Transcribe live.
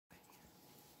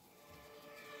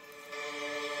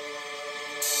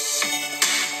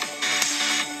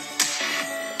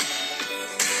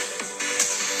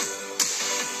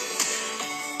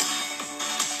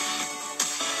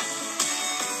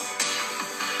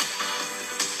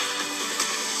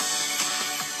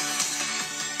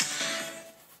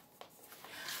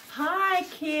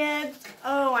kids.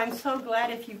 Oh, I'm so glad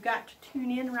if you've got to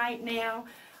tune in right now.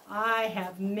 I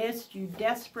have missed you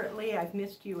desperately. I've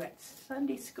missed you at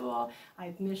Sunday school.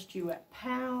 I've missed you at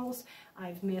PALS.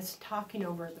 I've missed talking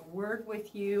over the Word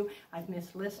with you. I've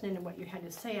missed listening to what you had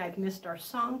to say. I've missed our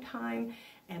song time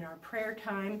and our prayer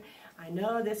time. I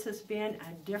know this has been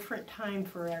a different time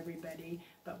for everybody,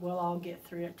 but we'll all get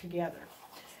through it together.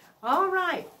 All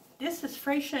right, this is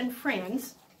Fracia and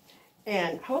Friends,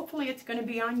 and hopefully it's going to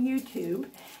be on YouTube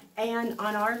and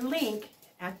on our link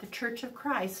at the Church of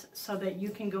Christ so that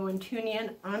you can go and tune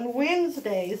in on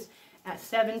Wednesdays at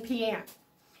 7 p.m.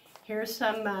 Here's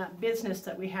some business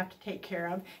that we have to take care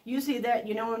of. Usually that,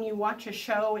 you know, when you watch a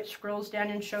show, it scrolls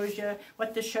down and shows you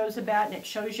what the show's about, and it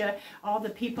shows you all the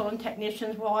people and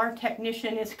technicians. Well, our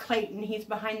technician is Clayton. He's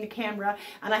behind the camera,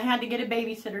 and I had to get a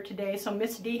babysitter today, so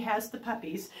Miss D has the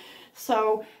puppies.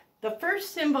 So the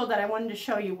first symbol that I wanted to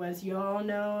show you was, you all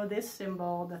know this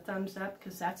symbol, the thumbs up,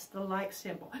 because that's the like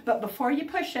symbol. But before you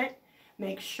push it,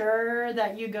 make sure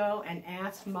that you go and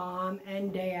ask Mom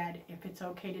and Dad if it's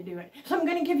okay to do it. So I'm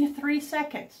going to give you 3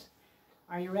 seconds.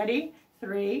 Are you ready?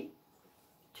 3,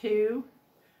 2,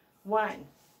 1.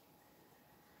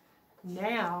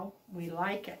 Now we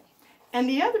like it. And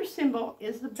the other symbol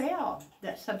is the bell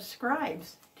that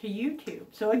subscribes to YouTube.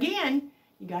 So again,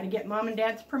 you got to get Mom and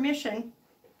Dad's permission.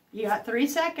 You got 3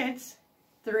 seconds.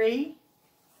 3,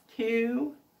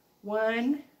 2,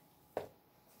 1.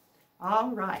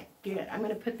 All right, good. I'm going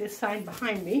to put this sign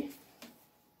behind me,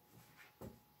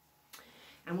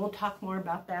 and we'll talk more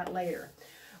about that later.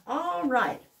 All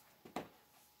right.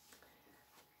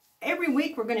 Every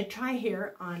week we're going to try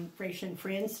here on Fracia and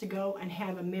Friends to go and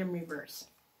have a memory verse.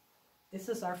 This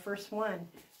is our first one.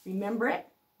 Remember it?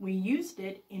 We used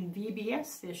it in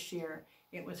VBS this year.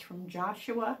 It was from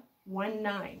Joshua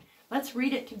 1:9. Let's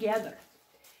read it together.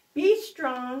 Be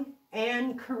strong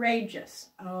and courageous.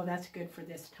 Oh, that's good for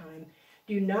this time.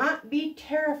 Do not be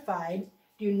terrified.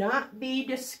 Do not be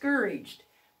discouraged.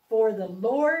 For the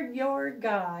Lord your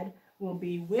God will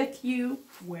be with you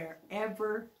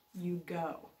wherever you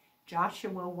go.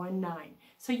 Joshua 1:9.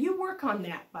 So you work on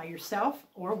that by yourself,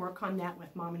 or work on that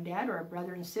with Mom and Dad or a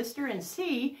brother and sister, and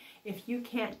see if you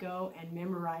can't go and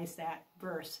memorize that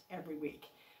verse every week.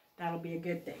 That'll be a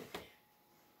good thing.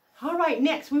 All right,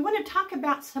 next, we want to talk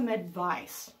about some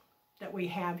advice that we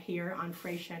have here on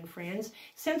Fracia and Friends.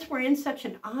 Since we're in such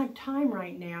an odd time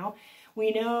right now, we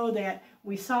know that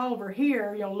we saw over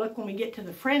here, you'll look when we get to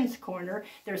the Friends corner,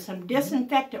 there's some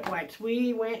disinfectant wipes.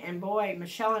 We went and boy,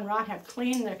 Michelle and Rod have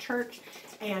cleaned the church,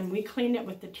 and we cleaned it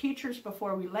with the teachers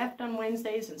before we left on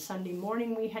Wednesdays, and Sunday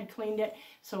morning we had cleaned it.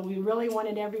 So we really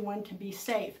wanted everyone to be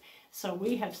safe. So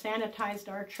we have sanitized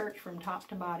our church from top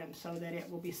to bottom so that it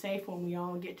will be safe when we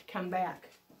all get to come back.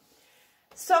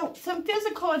 So some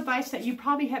physical advice that you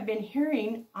probably have been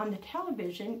hearing on the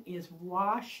television is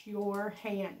wash your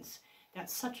hands.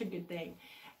 That's such a good thing.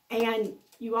 And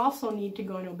you also need to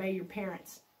go and obey your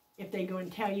parents. If they go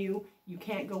and tell you, you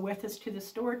can't go with us to the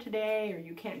store today, or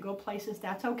you can't go places,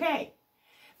 that's okay.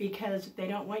 Because they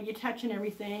don't want you touching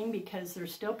everything, because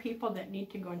there's still people that need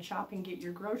to go and shop and get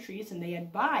your groceries, and they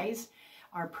advise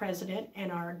our president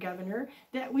and our governor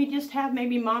that we just have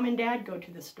maybe Mom and Dad go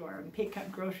to the store and pick up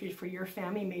groceries for your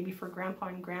family, maybe for Grandpa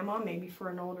and Grandma, maybe for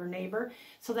an older neighbor,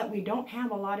 so that we don't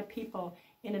have a lot of people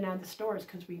in and out of the stores,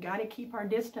 because we got to keep our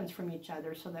distance from each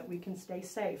other so that we can stay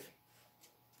safe.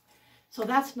 So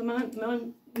that's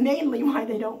mainly why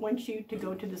they don't want you to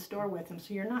go to the store with them.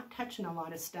 So you're not touching a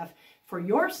lot of stuff for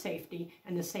your safety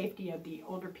and the safety of the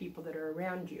older people that are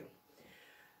around you.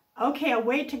 Okay, a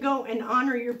way to go and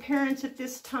honor your parents at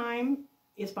this time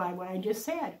is by what I just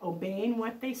said, obeying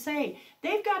what they say.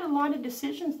 They've got a lot of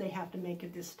decisions they have to make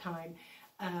at this time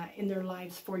in their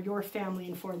lives for your family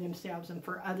and for themselves and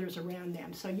for others around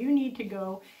them. So you need to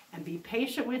go and be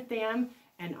patient with them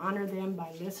and honor them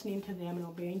by listening to them and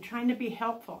obeying, trying to be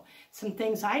helpful. Some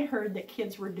things I'd heard that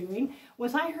kids were doing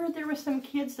was, I heard there were some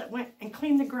kids that went and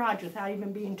cleaned the garage without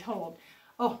even being told.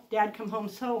 Oh, Dad come home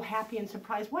so happy and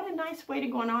surprised. What a nice way to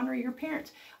go and honor your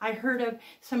parents. I heard of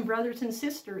some brothers and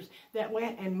sisters that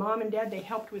went, and Mom and Dad, they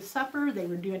helped with supper. They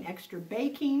were doing extra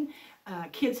baking.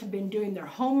 Kids have been doing their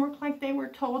homework like they were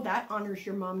told. That honors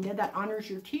your mom and dad. That honors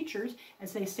your teachers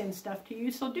as they send stuff to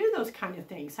you. So do those kind of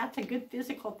things. That's a good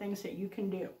physical things that you can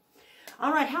do.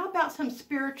 All right, how about some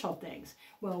spiritual things?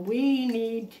 Well, we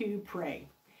need to pray,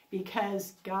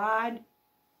 because God,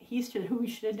 He's who we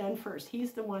should have done first.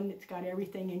 He's the one that's got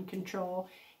everything in control.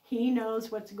 He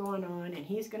knows what's going on, and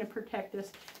He's going to protect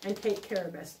us and take care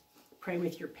of us. Pray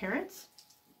with your parents.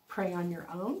 Pray on your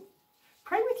own.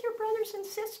 Pray with your brothers and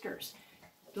sisters.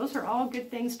 those are all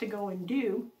good things to go and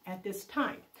do at this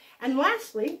time. And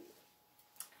lastly,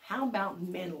 how about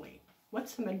mentally?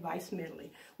 What's some advice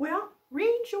mentally? Well,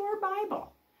 read your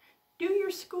Bible. Do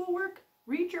your schoolwork,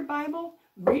 read your Bible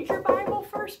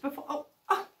first before, oh,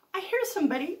 I hear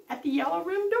somebody at the yellow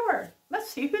room door. Let's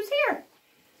see who's here.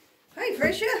 Hi,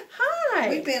 Fracia. Hi.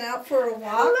 We've been out for a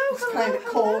walk. Hello, It's kind of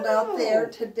cold out there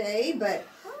today, but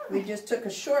we just took a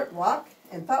short walk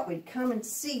and thought we'd come and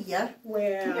see you.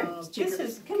 Well, this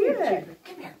is Come good. here, Jigger.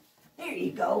 Come here. There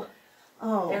you go.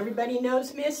 Oh, Everybody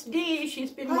knows Miss D.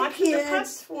 She's been hi, watching kids. the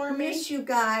pups for me. Miss you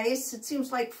guys. It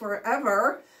seems like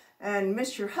forever, and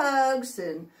miss your hugs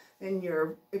and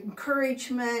your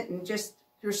encouragement and just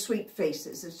your sweet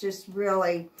faces. It's just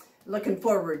really looking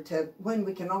forward to when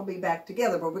we can all be back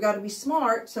together. But we got to be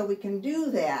smart so we can do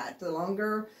that. The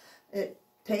longer it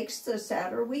takes, the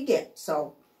sadder we get.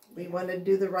 So we want to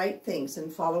do the right things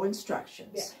and follow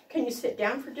instructions. Yeah. Can you sit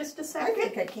down for just a I second?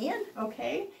 think I can.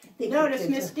 Okay. Think Notice I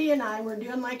can. Miss D and I, we're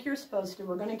doing like you're supposed to.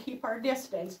 We're going to keep our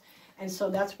distance. And so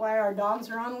that's why our dogs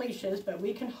are on leashes, but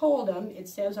we can hold them. It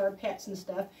says our pets and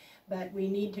stuff, but we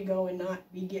need to go and not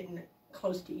be getting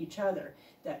close to each other.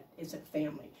 That isn't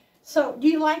family. So, do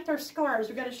you like our scarves?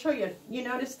 We've got to show you. You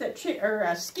notice that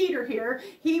Skeeter here,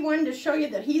 he wanted to show you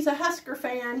that he's a Husker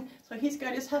fan. So he's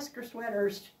got his Husker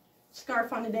sweaters.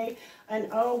 Scarf on today, and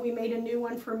oh, we made a new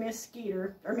one for Miss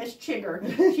Skeeter, or Miss Chigger.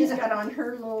 She's got on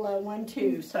her little one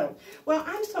too. So, well,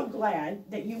 I'm so glad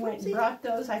that you went and brought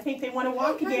those. I think they want to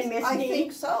walk again, Miss D. I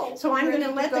think so. So I'm going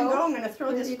to let them go. I'm going to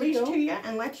throw this leash go? to you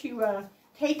and let you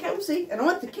take them. See, and I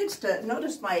want the kids to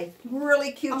notice my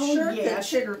really cute shirt that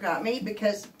Sugar got me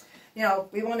because, you know,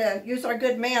 we want to use our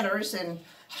good manners, and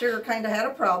Sugar kind of had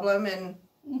a problem, and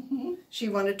she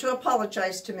wanted to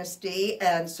apologize to Miss D,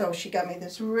 and so she got me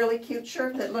this really cute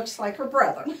shirt that looks like her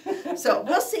brother. So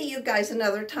we'll see you guys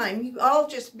another time. You all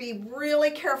just be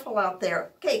really careful out there.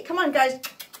 Okay, come on, guys.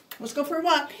 Let's go for a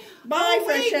walk. Bye, Oh,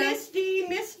 wait, Fracia.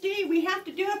 Miss D, we have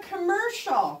to do a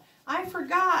commercial. I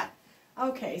forgot.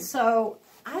 Okay, so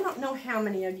I don't know how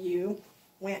many of you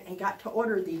went and got to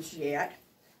order these yet,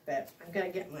 but I'm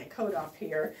going to get my coat off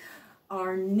here.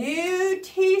 Our new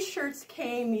t-shirts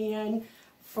came in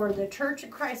for the Church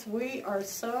of Christ. We are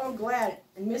so glad.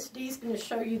 And Miss D's going to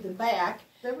show you the back.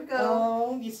 There we go.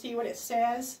 Oh, you see what it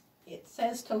says? It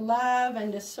says to love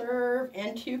and to serve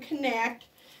and to connect.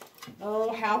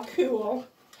 Oh, how cool.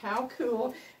 How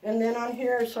cool. And then on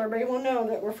here, so everybody will know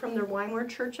that we're from the Weimar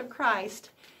Church of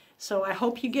Christ. So I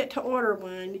hope you get to order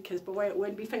one, because boy, it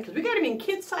would be fun. Because we got them in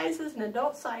kid sizes and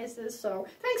adult sizes. So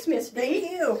thanks, Miss D.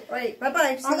 Thank you. Right.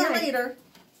 Bye-bye. See you later.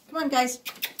 Come on, guys.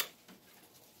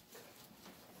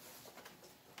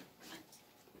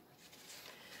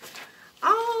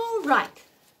 All right.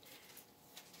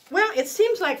 Well, it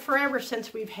seems like forever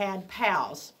since we've had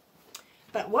pals.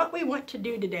 But what we want to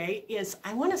do today is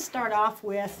I want to start off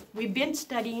with, we've been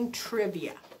studying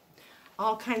trivia.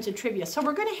 All kinds of trivia. So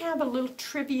we're going to have a little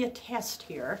trivia test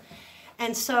here.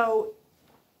 And so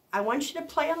I want you to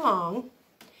play along.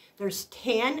 There's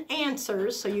 10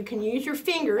 answers, so you can use your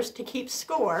fingers to keep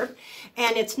score.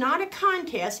 And it's not a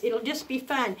contest. It'll just be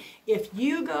fun. If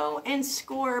you go and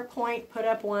score a point, put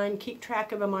up one, keep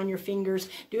track of them on your fingers.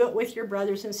 Do it with your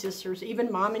brothers and sisters,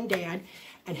 even mom and dad,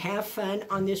 and have fun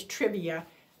on this trivia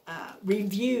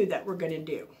review that we're going to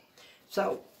do.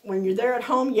 So when you're there at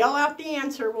home, yell out the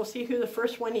answer. We'll see who the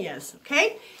first one is.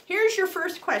 Okay? Here's your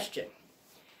first question.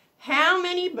 How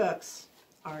many books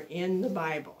are in the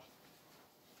Bible?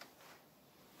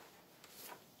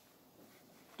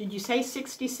 Did you say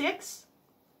 66?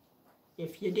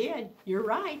 If you did, you're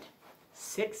right.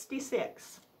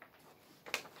 66.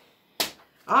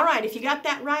 All right, if you got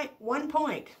that right, 1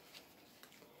 point.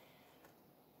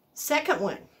 Second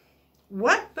one.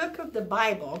 What book of the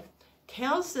Bible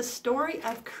tells the story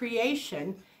of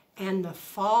creation and the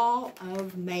fall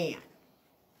of man?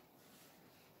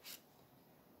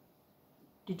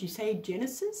 Did you say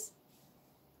Genesis?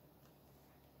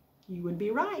 You would be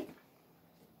right.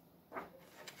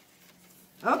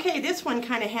 Okay, this one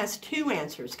kind of has two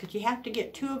answers because you have to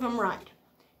get two of them right.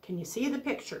 Can you see the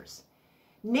pictures?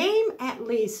 Name at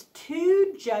least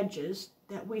 2 judges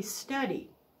that we studied.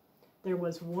 There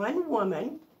was 1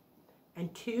 woman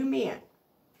and 2 men.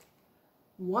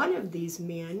 One of these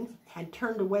men had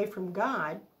turned away from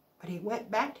God, but he went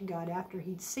back to God after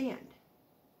he'd sinned.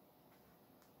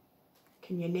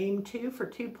 Can you name 2 for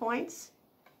 2 points?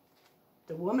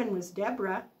 The woman was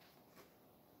Deborah,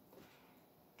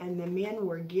 and the men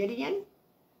were Gideon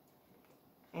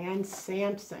and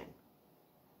Samson.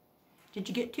 Did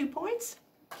you get 2 points?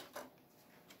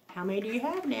 How many do you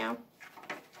have now?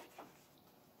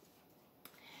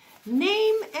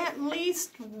 Name at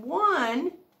least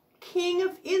one king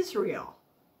of Israel.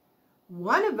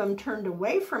 One of them turned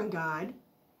away from God.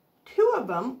 Two of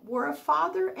them were a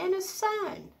father and a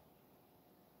son.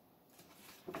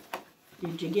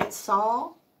 Did you get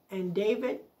Saul and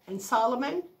David and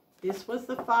Solomon? This was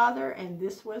the father and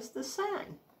this was the son.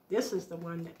 This is the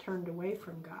one that turned away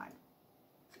from God.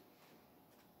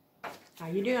 How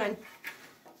you doing?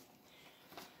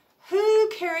 Who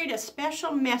carried a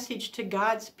special message to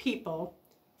God's people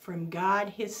from God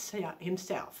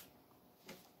himself?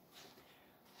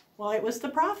 Well, it was the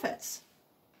prophets.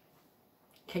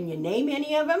 Can you name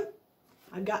any of them?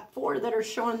 I've got 4 that are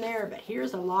shown there, but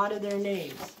here's a lot of their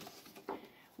names.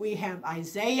 We have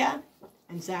Isaiah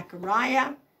and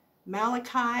Zechariah,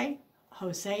 Malachi,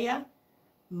 Hosea,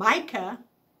 Micah,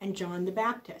 and John the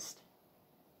Baptist.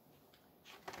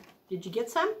 Did you get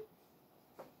some?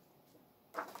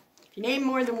 If you name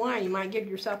more than one, you might give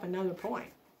yourself another point.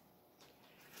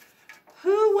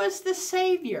 Who was the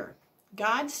Savior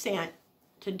God sent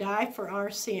to die for our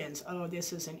sins? Oh,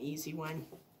 this is an easy one.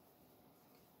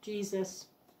 Jesus.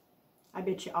 I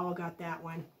bet you all got that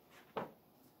one.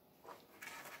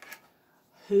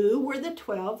 Who were the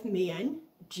 12 men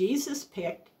Jesus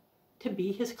picked to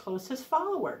be his closest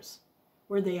followers?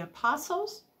 Were they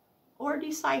apostles or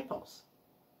disciples?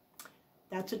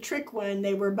 That's a trick one.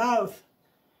 They were both.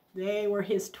 They were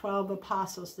his 12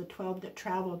 apostles, the 12 that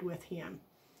traveled with him.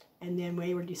 And then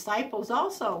we were disciples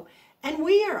also. And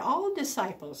we are all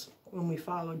disciples when we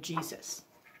follow Jesus.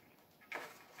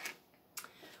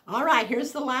 All right,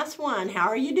 here's the last one. How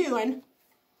are you doing?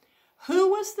 Who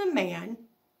was the man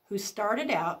who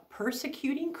started out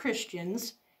persecuting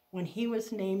Christians when he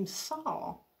was named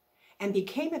Saul and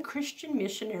became a Christian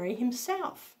missionary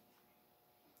himself?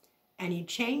 And he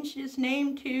changed his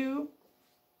name to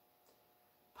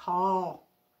Paul.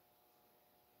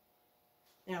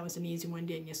 That was an easy one,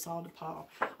 didn't you? Saul to Paul.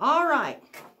 All right.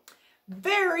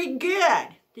 Very good.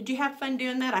 Did you have fun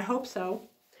doing that? I hope so.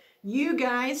 You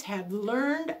guys have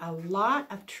learned a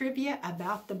lot of trivia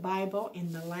about the Bible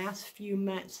in the last few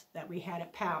months that we had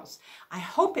at PALS. I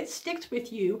hope it sticks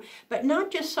with you, but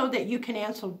not just so that you can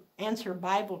answer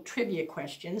Bible trivia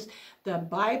questions. The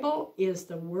Bible is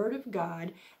the Word of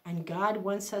God, and God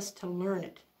wants us to learn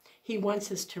it. He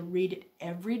wants us to read it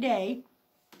every day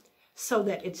so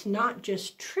that it's not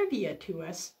just trivia to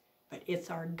us, but it's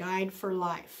our guide for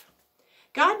life.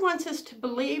 God wants us to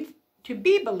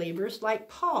be believers like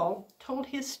Paul told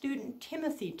his student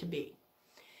Timothy to be.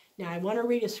 Now I want to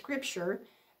read a scripture,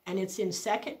 and it's in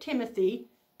 2 Timothy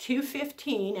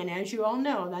 2:15, and as you all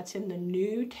know, that's in the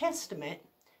New Testament.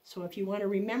 So if you want to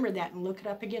remember that and look it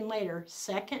up again later,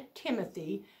 2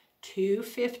 Timothy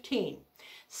 2:15.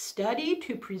 Study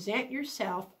to present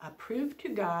yourself approved to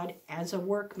God as a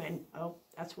workman. Oh,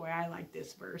 that's why I like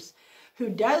this verse. Who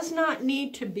does not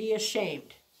need to be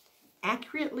ashamed,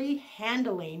 accurately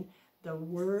handling the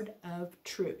word of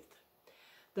truth.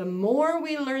 The more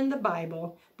we learn the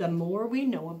Bible, the more we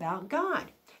know about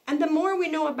God. And the more we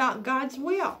know about God's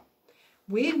will.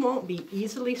 We won't be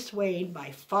easily swayed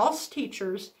by false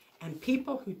teachers and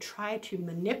people who try to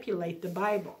manipulate the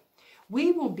Bible.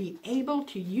 We will be able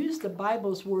to use the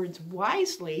Bible's words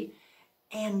wisely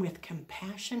and with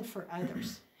compassion for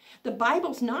others. The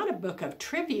Bible's not a book of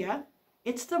trivia.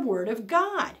 It's the Word of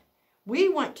God. We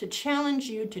want to challenge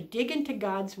you to dig into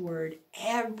God's Word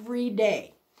every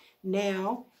day,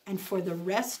 now and for the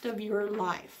rest of your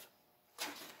life.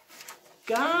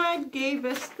 God gave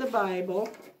us the Bible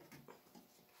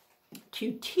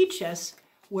to teach us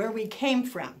where we came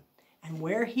from and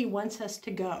where He wants us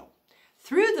to go.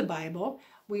 Through the Bible,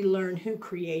 we learn who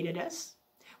created us.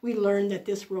 We learn that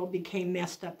this world became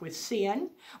messed up with sin.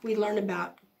 We learn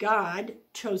about God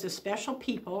chose a special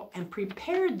people and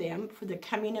prepared them for the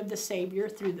coming of the Savior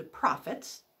through the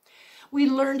prophets. We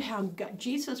learned how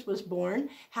Jesus was born,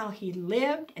 how He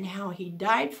lived, and how He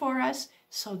died for us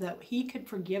so that He could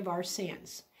forgive our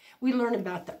sins. We learn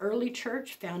about the early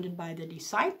church founded by the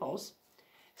disciples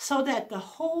so that the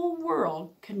whole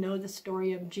world could know the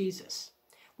story of Jesus.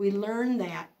 We learn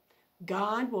that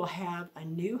God will have a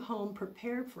new home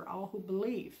prepared for all who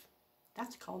believe.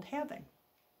 That's called heaven.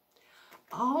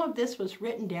 All of this was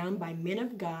written down by men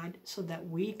of God so that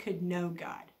we could know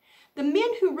God. The men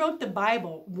who wrote the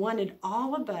Bible wanted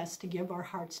all of us to give our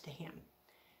hearts to Him.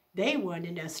 They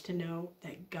wanted us to know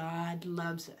that God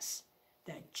loves us,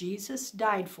 that Jesus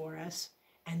died for us,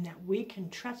 and that we can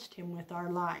trust Him with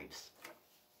our lives.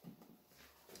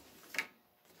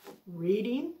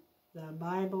 Reading the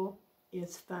Bible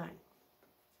is fun.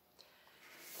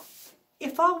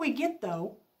 If all we get,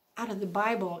 though, out of the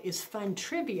Bible is fun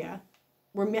trivia,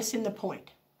 we're missing the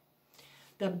point.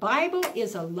 The Bible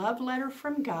is a love letter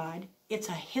from God. It's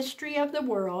a history of the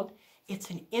world. It's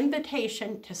an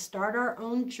invitation to start our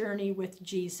own journey with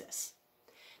Jesus.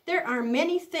 There are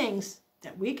many things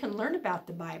that we can learn about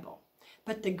the Bible,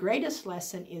 but the greatest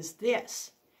lesson is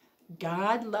this: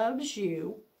 God loves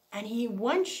you, and He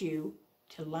wants you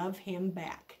to love Him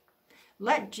back.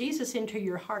 Let Jesus into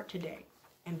your heart today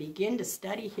and begin to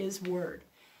study His Word.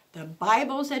 The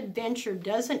Bible's adventure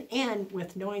doesn't end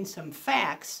with knowing some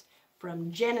facts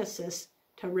from Genesis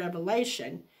to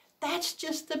Revelation. That's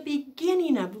just the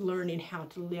beginning of learning how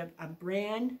to live a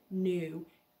brand new,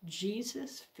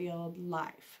 Jesus-filled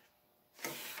life.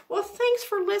 Well, thanks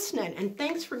for listening, and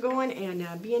thanks for going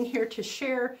and being here to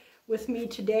share with me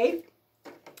today.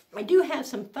 I do have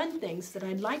some fun things that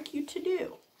I'd like you to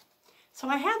do. So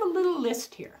I have a little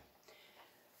list here.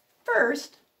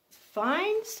 First,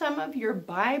 find some of your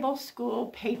Bible school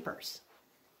papers.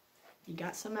 You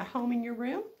got some at home in your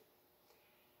room?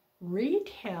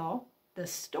 Retell the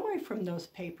story from those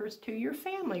papers to your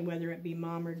family, whether it be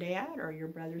mom or dad or your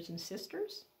brothers and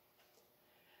sisters.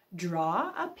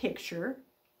 Draw a picture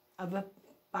of a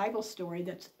Bible story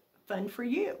that's fun for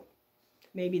you.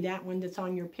 Maybe that one that's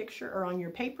on your picture or on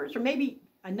your papers, or maybe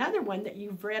another one that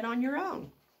you've read on your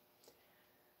own.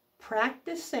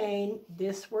 Practice saying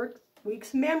this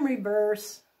week's memory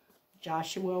verse,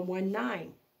 Joshua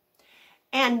 1:9.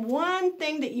 And one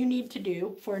thing that you need to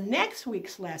do for next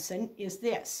week's lesson is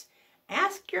this: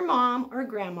 ask your mom or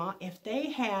grandma if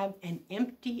they have an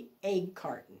empty egg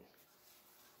carton.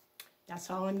 That's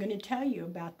all I'm going to tell you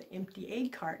about the empty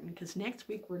egg carton, because next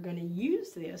week we're going to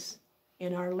use this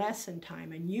in our lesson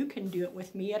time, and you can do it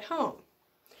with me at home.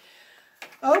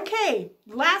 Okay,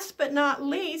 last but not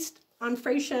least, on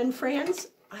Fracia and Friends,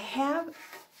 I have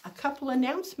a couple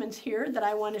announcements here that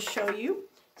I want to show you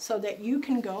so that you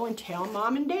can go and tell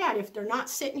mom and dad. If they're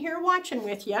not sitting here watching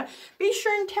with you, be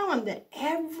sure and tell them that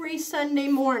every Sunday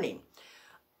morning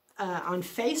on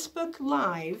Facebook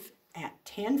Live at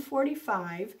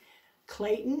 10:45,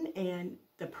 Clayton and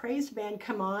the praise band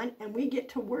come on, and we get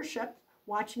to worship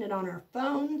watching it on our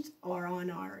phones or on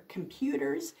our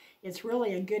computers. It's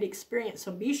really a good experience.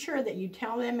 So be sure that you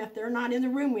tell them, if they're not in the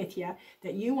room with you,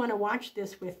 that you want to watch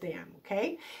this with them,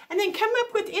 okay? And then come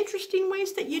up with interesting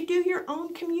ways that you do your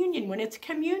own communion when it's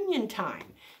communion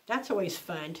time. That's always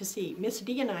fun to see. Miss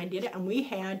Dee and I did it, and we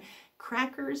had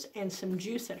crackers and some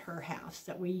juice at her house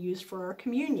that we used for our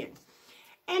communion.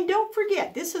 And don't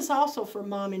forget, this is also for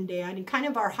mom and dad and kind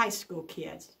of our high school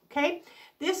kids, okay?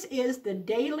 This is the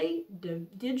daily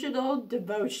digital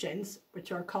devotions,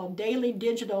 which are called daily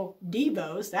digital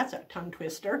devos. That's a tongue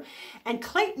twister. And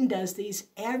Clayton does these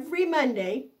every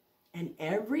Monday and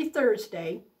every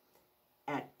Thursday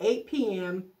at 8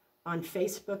 p.m. on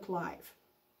Facebook Live.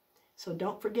 So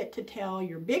don't forget to tell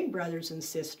your big brothers and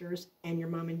sisters and your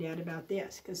mom and dad about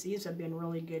this, because these have been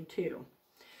really good too.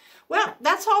 Well,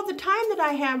 that's all the time that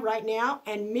I have right now,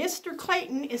 and Mr.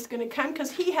 Clayton is going to come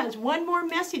because he has one more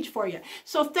message for you.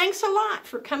 So thanks a lot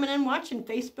for coming and watching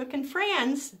Facebook and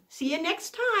Friends. See you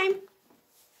next time.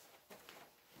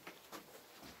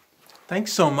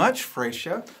 Thanks so much,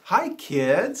 Fracia. Hi,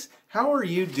 kids. How are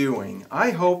you doing?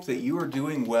 I hope that you are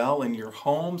doing well in your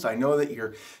homes. I know that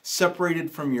you're separated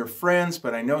from your friends,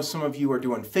 but I know some of you are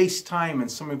doing FaceTime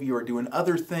and some of you are doing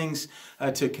other things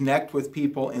to connect with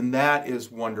people, and that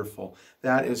is wonderful.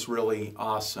 That is really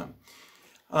awesome.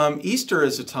 Easter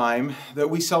is a time that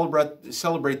we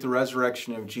celebrate the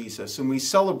resurrection of Jesus, and we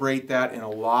celebrate that in a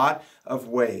lot of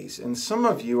ways. And some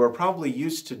of you are probably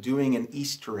used to doing an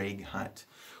Easter egg hunt.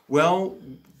 Well,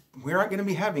 we aren't going to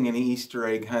be having any Easter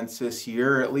egg hunts this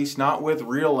year, at least not with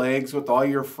real eggs, with all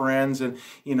your friends and,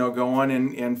 going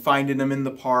and finding them in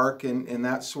the park and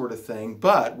that sort of thing.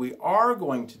 But we are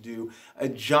going to do a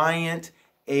giant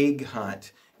egg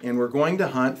hunt, and we're going to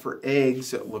hunt for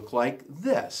eggs that look like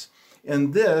this.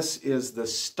 And this is the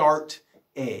start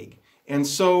egg. And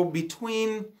so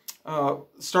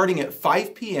starting at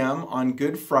 5 p.m. on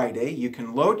Good Friday, you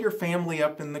can load your family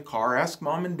up in the car, ask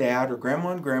mom and dad or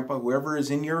grandma and grandpa, whoever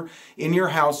is in your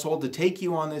household, to take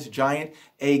you on this giant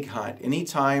egg hunt.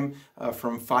 Anytime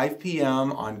from 5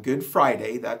 p.m. on Good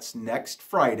Friday, that's next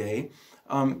Friday,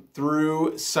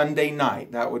 through Sunday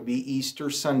night. That would be Easter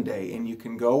Sunday. And you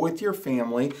can go with your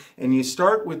family, and you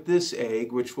start with this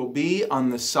egg, which will be on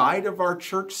the side of our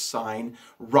church sign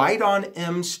right on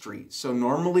M Street. So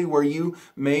normally where you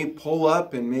may pull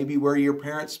up and maybe where your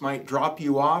parents might drop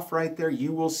you off right there,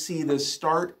 you will see the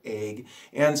start egg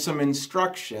and some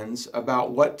instructions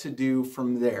about what to do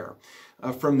from there.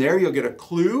 From there, you'll get a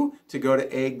clue to go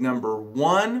to egg number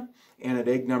 1. And at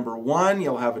egg number 1,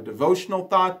 you'll have a devotional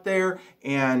thought there,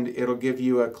 and it'll give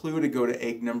you a clue to go to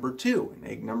egg number 2. And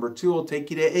egg number 2 will take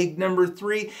you to egg number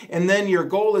 3. And then your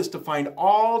goal is to find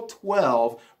all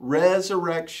 12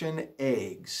 resurrection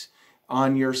eggs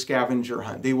on your scavenger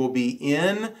hunt. They will be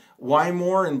in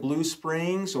Wymore and Blue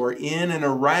Springs, or in and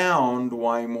around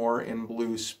Wymore and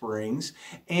Blue Springs.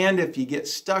 And if you get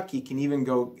stuck, you can even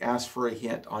go ask for a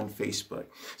hint on Facebook.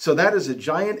 So that is a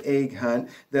giant egg hunt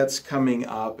that's coming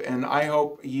up, and I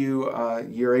hope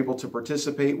you're able to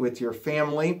participate with your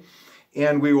family.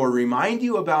 And we will remind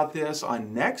you about this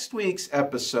on next week's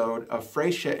episode of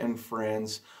Fracia and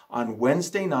Friends on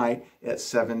Wednesday night at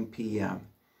 7 p.m.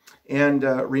 And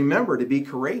remember to be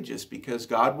courageous, because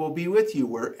God will be with you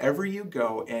wherever you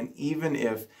go, and even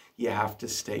if you have to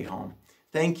stay home.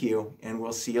 Thank you, and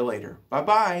we'll see you later.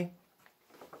 Bye-bye.